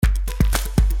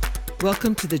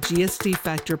Welcome to the GSD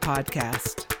Factor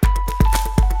Podcast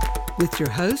with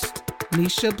your host,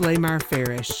 Misha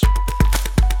Bleymaier-Farrish.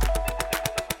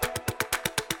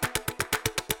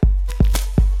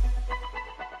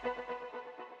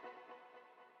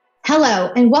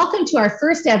 Hello, and welcome to our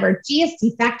first ever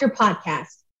GSD Factor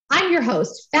Podcast. I'm your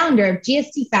host, founder of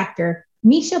GSD Factor,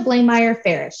 Misha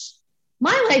Bleymaier-Farrish.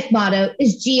 My life motto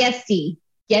is GSD,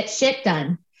 get shit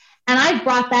done. And I've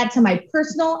brought that to my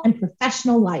personal and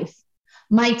professional life.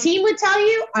 My team would tell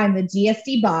you I'm the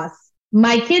GSD boss.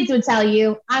 My kids would tell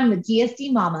you I'm the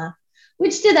GSD mama,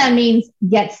 which to them means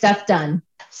get stuff done.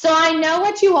 So I know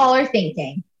what you all are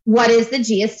thinking. What is the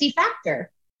GSD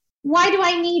Factor? Why do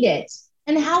I need it?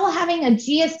 And how will having a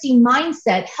GSD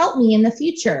mindset help me in the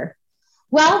future?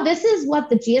 Well, this is what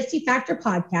the GSD Factor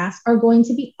podcasts are going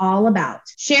to be all about.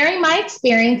 Sharing my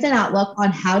experience and outlook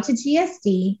on how to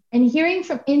GSD and hearing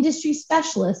from industry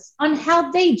specialists on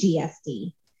how they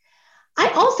GSD. I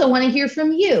also want to hear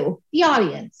from you, the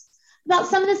audience, about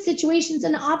some of the situations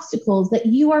and obstacles that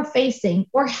you are facing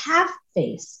or have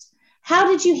faced. How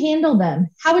did you handle them?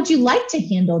 How would you like to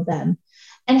handle them?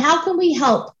 And how can we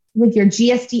help with your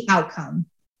GSD outcome?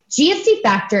 GSD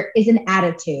Factor is an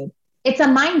attitude. It's a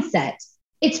mindset.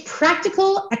 It's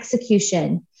practical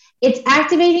execution. It's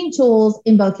activating tools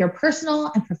in both your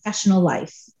personal and professional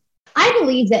life. I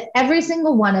believe that every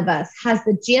single one of us has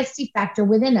the GSD Factor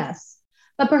within us,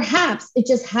 but perhaps it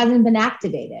just hasn't been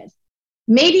activated.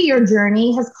 Maybe your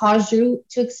journey has caused you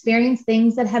to experience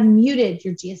things that have muted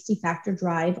your GSD Factor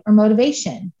drive or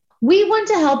motivation. We want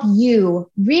to help you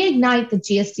reignite the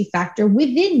GSD Factor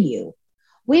within you.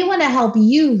 We want to help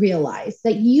you realize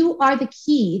that you are the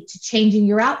key to changing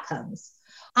your outcomes.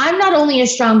 I'm not only a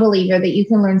strong believer that you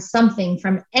can learn something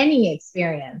from any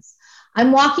experience.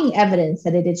 I'm walking evidence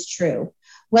that it is true,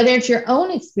 whether it's your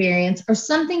own experience or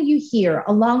something you hear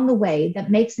along the way that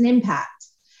makes an impact.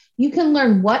 You can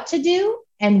learn what to do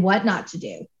and what not to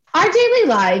do. Our daily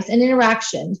lives and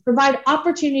interactions provide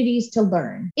opportunities to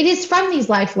learn. It is from these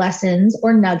life lessons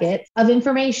or nuggets of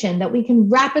information that we can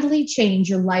rapidly change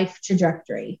your life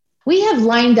trajectory. We have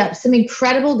lined up some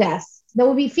incredible guests that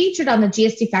will be featured on the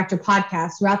GSD Factor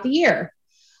podcast throughout the year.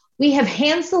 We have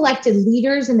hand-selected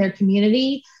leaders in their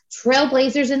community,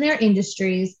 trailblazers in their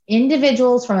industries,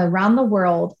 individuals from around the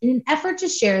world in an effort to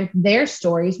share their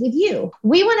stories with you.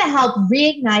 We want to help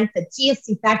reignite the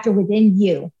GSD Factor within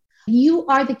you. You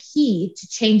are the key to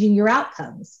changing your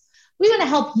outcomes. We want to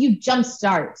help you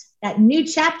jumpstart that new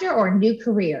chapter or new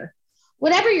career.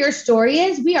 Whatever your story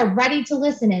is, we are ready to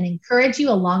listen and encourage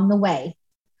you along the way.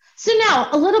 So now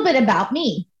a little bit about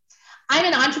me. I'm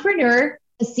an entrepreneur,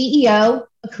 a CEO,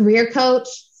 a career coach,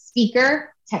 speaker,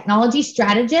 technology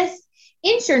strategist,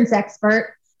 insurance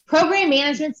expert, program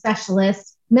management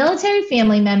specialist, military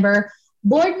family member,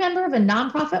 board member of a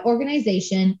nonprofit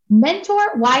organization,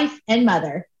 mentor, wife, and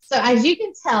mother. So as you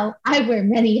can tell, I wear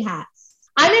many hats.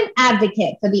 I'm an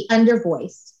advocate for the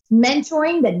undervoiced,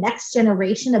 mentoring the next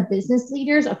generation of business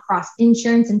leaders across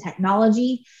insurance and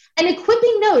technology, and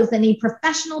equipping those that need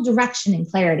professional direction and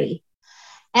clarity.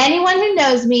 Anyone who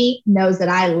knows me knows that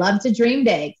I love to dream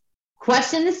big,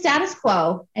 question the status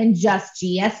quo, and just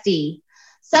GSD.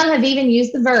 Some have even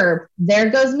used the verb, there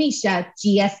goes Misha,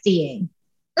 GSDing.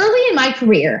 Early in my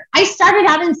career, I started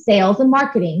out in sales and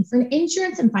marketing for an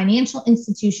insurance and financial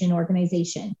institution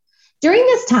organization. During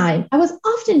this time, I was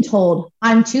often told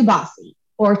I'm too bossy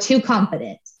or too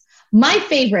confident. My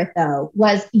favorite, though,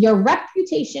 was your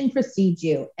reputation precedes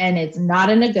you, and it's not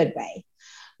in a good way.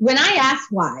 When I asked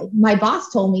why, my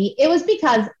boss told me it was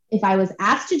because if I was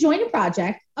asked to join a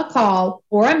project, a call,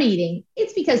 or a meeting,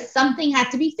 it's because something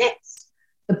had to be fixed.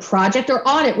 The project or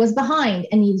audit was behind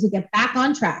and needed to get back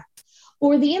on track,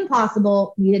 or the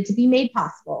impossible needed to be made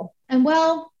possible. And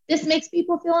well, this makes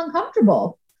people feel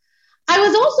uncomfortable. I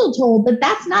was also told that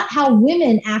that's not how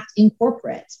women act in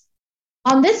corporate.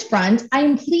 On this front, I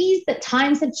am pleased that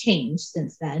times have changed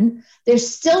since then.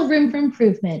 There's still room for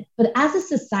improvement, but as a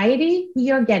society,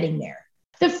 we are getting there.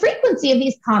 The frequency of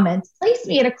these comments placed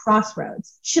me at a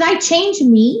crossroads. Should I change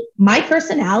me, my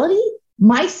personality,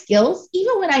 my skills,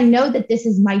 even when I know that this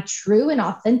is my true and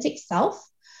authentic self?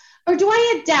 Or do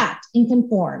I adapt and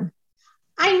conform?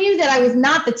 I knew that I was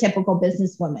not the typical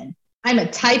businesswoman. I'm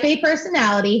a type A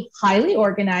personality, highly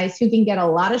organized, who can get a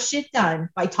lot of shit done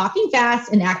by talking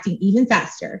fast and acting even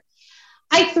faster.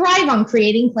 I thrive on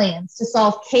creating plans to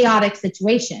solve chaotic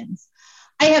situations.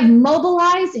 I have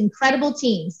mobilized incredible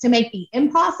teams to make the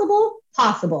impossible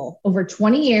possible over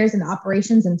 20 years in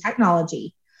operations and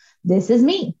technology. This is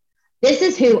me. This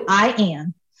is who I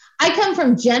am. I come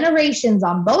from generations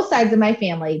on both sides of my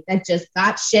family that just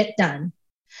got shit done.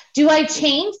 Do I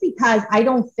change because I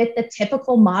don't fit the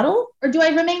typical model, or do I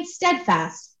remain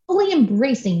steadfast, fully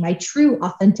embracing my true,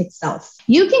 authentic self?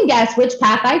 You can guess which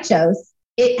path I chose.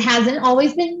 It hasn't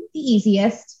always been the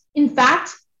easiest. In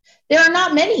fact, there are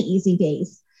not many easy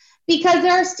days because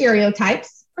there are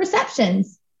stereotypes,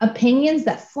 perceptions, opinions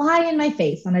that fly in my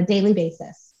face on a daily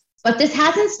basis. But this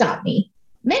hasn't stopped me.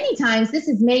 Many times, this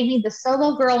has made me the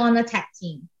solo girl on the tech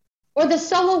team or the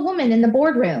solo woman in the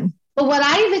boardroom. But what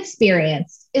I have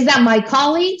experienced is that my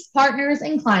colleagues, partners,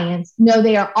 and clients know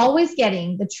they are always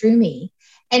getting the true me,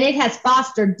 and it has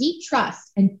fostered deep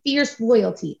trust and fierce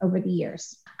loyalty over the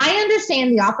years. I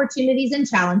understand the opportunities and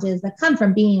challenges that come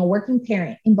from being a working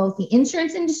parent in both the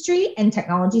insurance industry and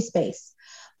technology space.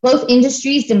 Both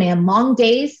industries demand long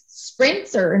days,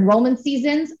 sprints or enrollment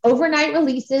seasons, overnight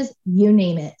releases, you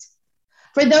name it.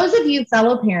 For those of you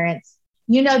fellow parents,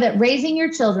 you know that raising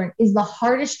your children is the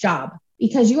hardest job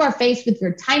because you are faced with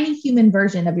your tiny human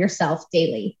version of yourself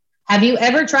daily. Have you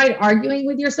ever tried arguing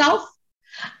with yourself?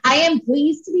 I am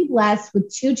pleased to be blessed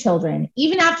with 2 children,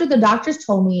 even after the doctors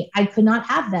told me I could not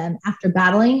have them after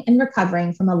battling and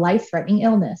recovering from a life-threatening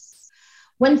illness.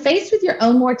 When faced with your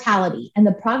own mortality and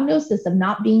the prognosis of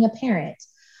not being a parent,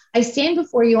 I stand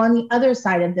before you on the other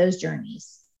side of those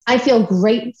journeys. I feel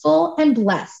grateful and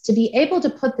blessed to be able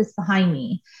to put this behind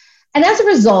me. And as a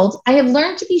result, I have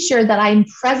learned to be sure that I am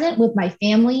present with my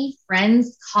family,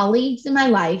 friends, colleagues in my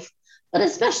life, but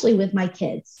especially with my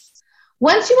kids.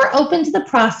 Once you are open to the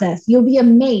process, you'll be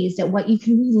amazed at what you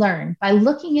can relearn by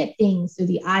looking at things through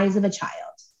the eyes of a child.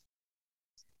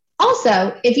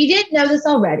 Also, if you didn't know this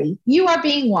already, you are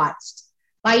being watched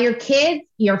by your kids,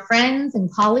 your friends,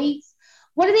 and colleagues.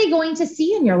 What are they going to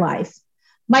see in your life?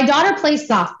 My daughter plays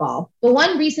softball, but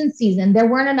one recent season, there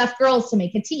weren't enough girls to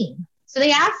make a team. So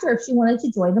they asked her if she wanted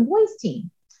to join the boys'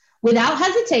 team. Without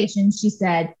hesitation, she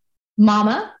said,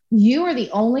 "Mama, you are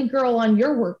the only girl on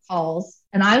your work calls,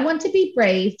 and I want to be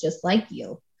brave just like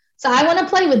you. So I want to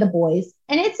play with the boys,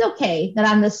 and it's okay that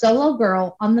I'm the solo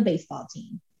girl on the baseball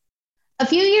team." A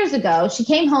few years ago, she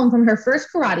came home from her first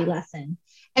karate lesson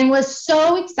and was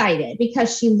so excited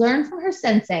because she learned from her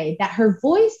sensei that her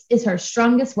voice is her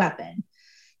strongest weapon.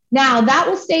 Now, that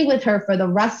will stay with her for the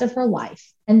rest of her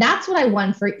life. And that's what I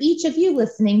want for each of you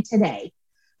listening today.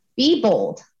 Be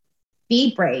bold,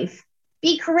 be brave,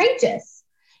 be courageous.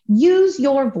 Use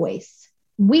your voice.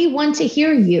 We want to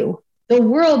hear you. The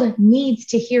world needs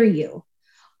to hear you.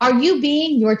 Are you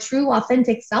being your true,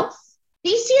 authentic self?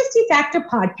 These GSD Factor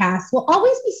podcasts will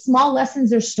always be small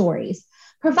lessons or stories,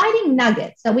 providing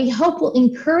nuggets that we hope will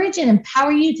encourage and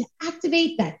empower you to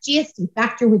activate that GSD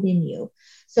Factor within you.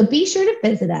 So be sure to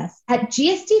visit us at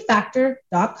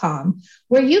gsdfactor.com,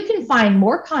 where you can find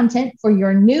more content for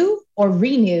your new or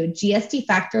renewed GSD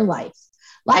Factor lives,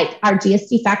 like our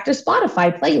GSD Factor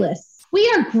Spotify playlists. We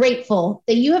are grateful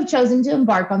that you have chosen to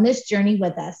embark on this journey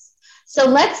with us. So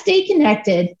let's stay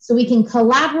connected so we can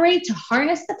collaborate to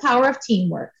harness the power of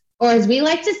teamwork, or as we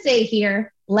like to say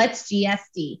here, let's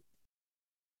GSD.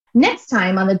 Next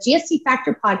time on the GSD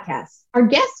Factor podcast, our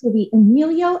guests will be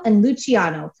Emilio and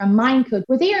Luciano from MindCode,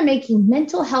 where they are making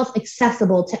mental health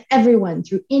accessible to everyone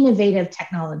through innovative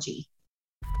technology.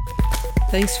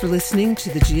 Thanks for listening to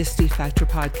the GSD Factor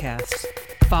podcast.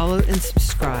 Follow and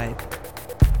subscribe.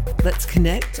 Let's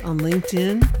connect on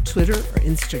LinkedIn, Twitter, or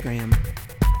Instagram.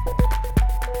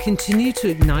 Continue to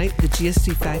ignite the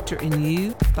GSD Factor in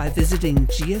you by visiting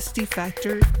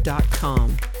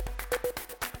gsdfactor.com.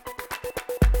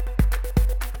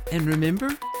 And remember,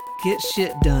 get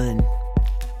shit done.